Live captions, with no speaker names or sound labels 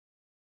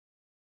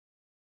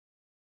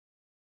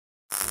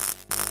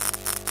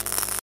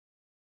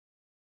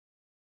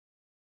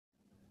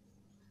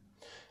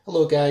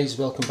Hello guys,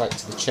 welcome back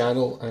to the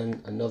channel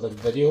and another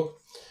video.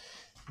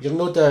 You're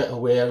no doubt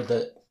aware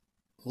that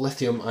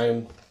lithium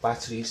ion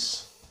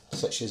batteries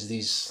such as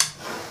these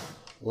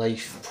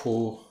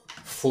LiFePO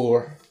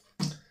 4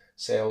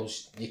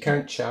 cells, you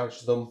can't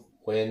charge them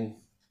when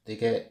they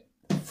get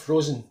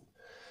frozen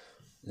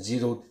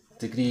 0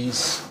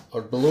 degrees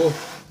or below.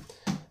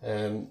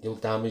 You'll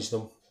damage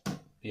them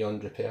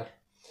beyond repair.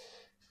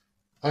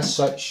 As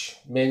such,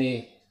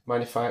 many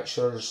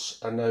manufacturers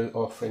are now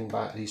offering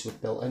batteries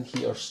with built-in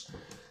heaters.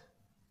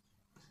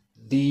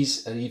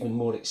 These are even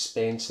more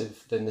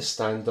expensive than the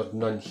standard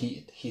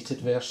non-heated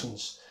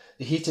versions.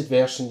 The heated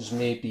versions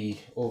may be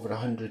over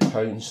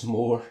 £100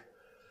 more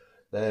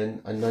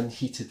than a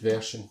non-heated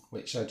version,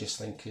 which I just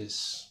think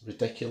is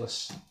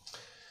ridiculous.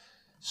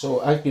 So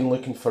I've been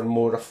looking for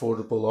more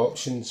affordable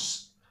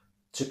options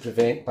to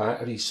prevent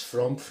batteries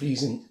from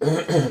freezing.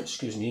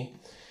 Excuse me.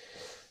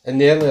 In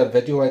the earlier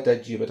video I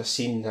did, you would have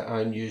seen that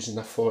I'm using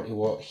a 40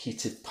 watt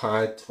heated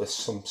pad with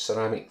some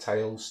ceramic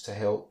tiles to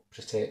help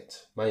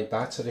protect my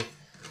battery,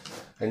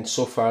 and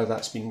so far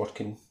that's been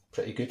working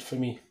pretty good for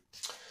me.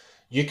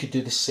 You could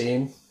do the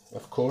same,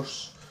 of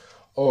course,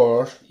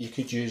 or you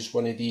could use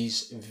one of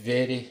these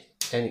very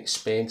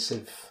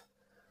inexpensive,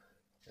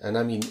 and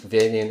I mean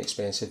very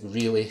inexpensive,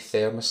 relay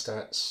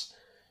thermostats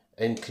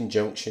in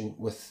conjunction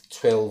with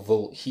 12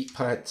 volt heat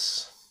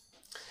pads.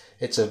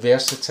 It's a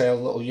versatile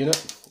little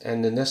unit,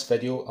 and in this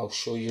video I'll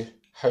show you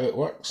how it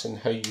works and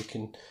how you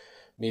can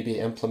maybe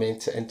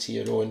implement it into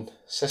your own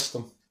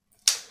system.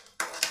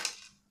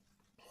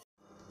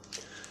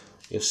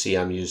 You'll see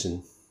I'm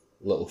using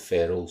little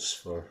ferrules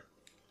for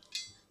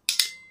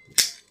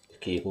the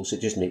cables.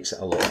 It just makes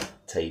it a lot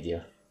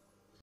tidier.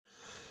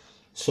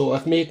 So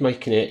I've made my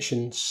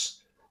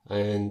connections,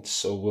 and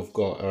so we've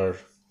got our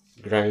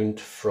ground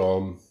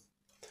from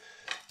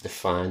the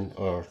fan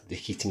or the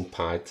heating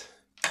pad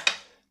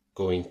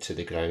going to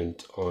the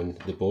ground on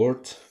the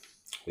board.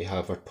 We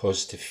have our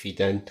positive feed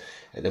in.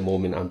 At the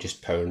moment I'm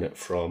just powering it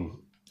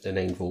from the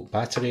 9 volt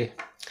battery,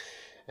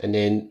 and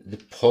then the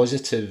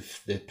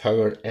positive, the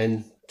power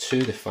in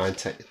to the fan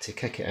to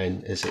kick it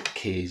in, is at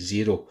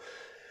K0.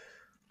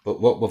 But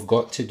what we've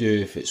got to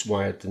do if it's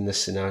wired in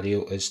this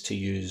scenario is to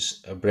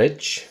use a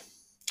bridge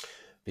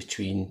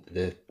between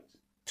the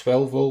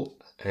 12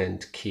 volt and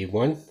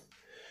K1.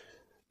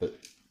 But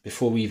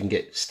before we even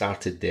get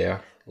started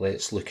there,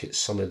 let's look at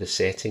some of the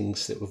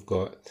settings that we've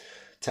got.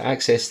 To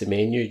access the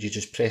menu, you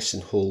just press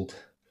and hold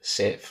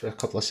set for a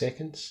couple of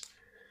seconds,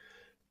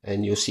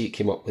 and you'll see it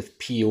came up with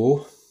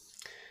PO.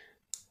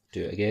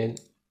 Do it again,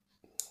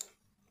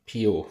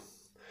 PO.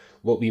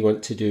 What we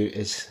want to do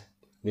is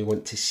we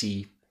want to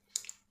see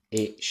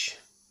H.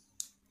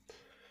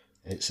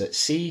 It's at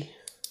C,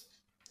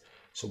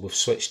 so we've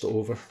switched it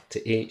over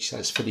to H.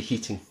 That's for the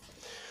heating.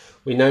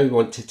 We now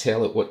want to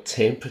tell it what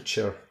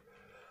temperature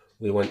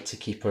we want to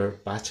keep our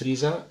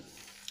batteries at.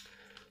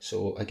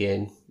 So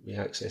again, we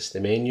access the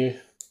menu,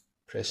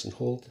 press and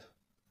hold.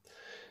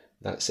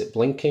 That's it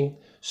blinking.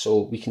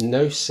 So we can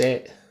now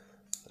set,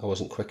 I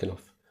wasn't quick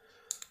enough.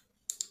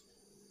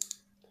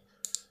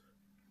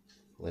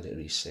 Let it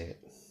reset.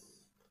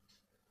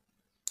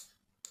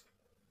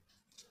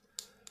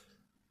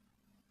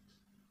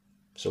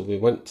 So we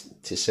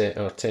want to set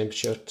our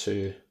temperature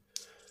to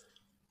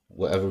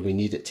whatever we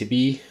need it to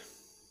be.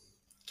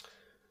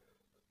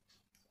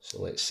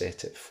 So let's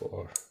set it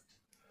for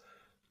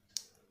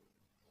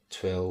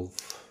 12.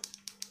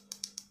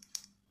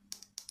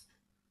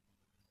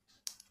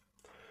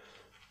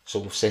 So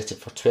we'll set it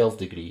for 12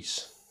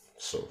 degrees.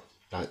 So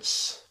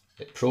that's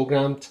it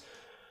programmed.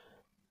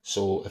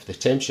 So if the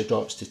temperature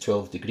drops to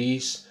 12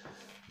 degrees,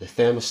 the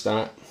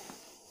thermostat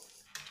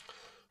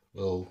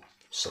will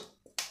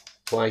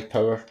supply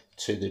power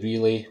to the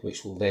relay,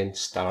 which will then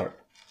start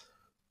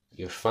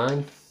your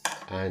fan.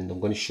 And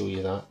I'm going to show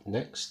you that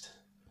next.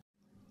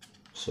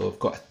 So I've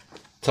got a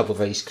tub of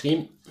ice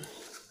cream.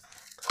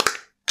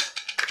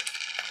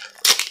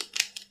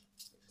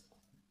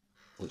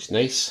 Looks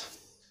nice.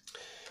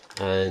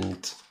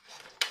 And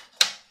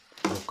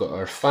we've got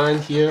our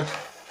fan here.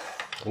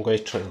 I'm going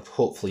to try and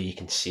hopefully you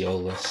can see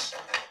all this.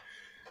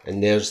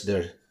 And there's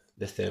the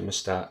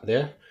thermostat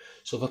there.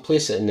 So if I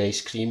place it in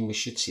ice cream, we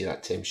should see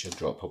that temperature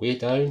drop away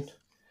down.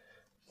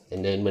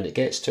 And then when it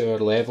gets to our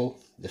level,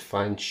 the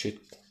fan should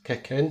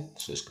kick in.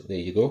 So there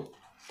you go.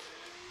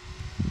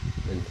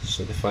 And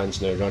so the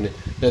fan's now running.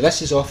 Now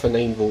this is off a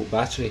 9 volt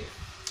battery,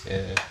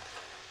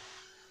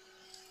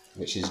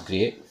 which is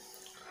great.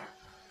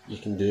 You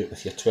can do it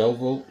with your 12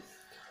 volt.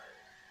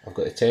 I've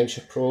got a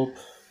temperature probe.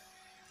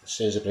 As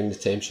soon as I bring the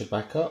temperature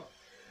back up,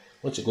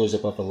 once it goes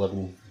above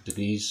 11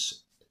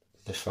 degrees,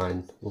 the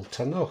fan will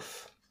turn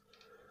off.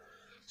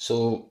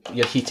 So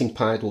your heating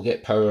pad will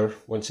get power.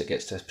 Once it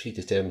gets to a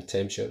predetermined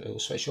temperature, it will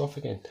switch off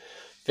again.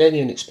 Very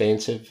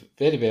inexpensive,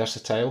 very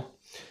versatile.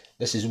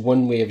 This is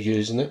one way of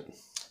using it.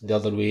 The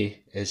other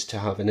way is to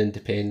have an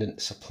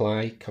independent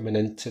supply coming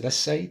into this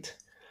side.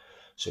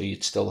 So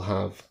you'd still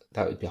have,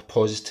 that would be a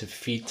positive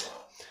feed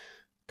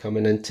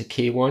coming into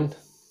K1,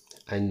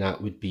 and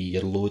that would be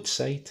your load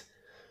side.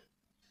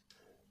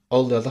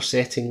 all the other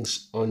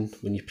settings on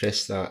when you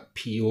press that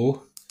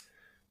PO,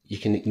 you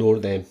can ignore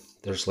them.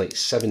 There's like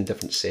 7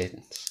 different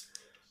settings.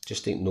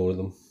 Just ignore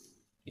them.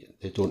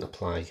 They don't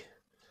apply.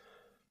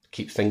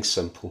 Keep things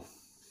simple.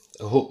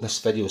 I hope this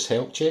video has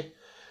helped you.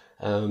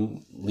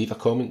 Leave a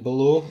comment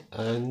below,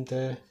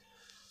 and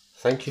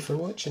thank you for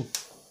watching.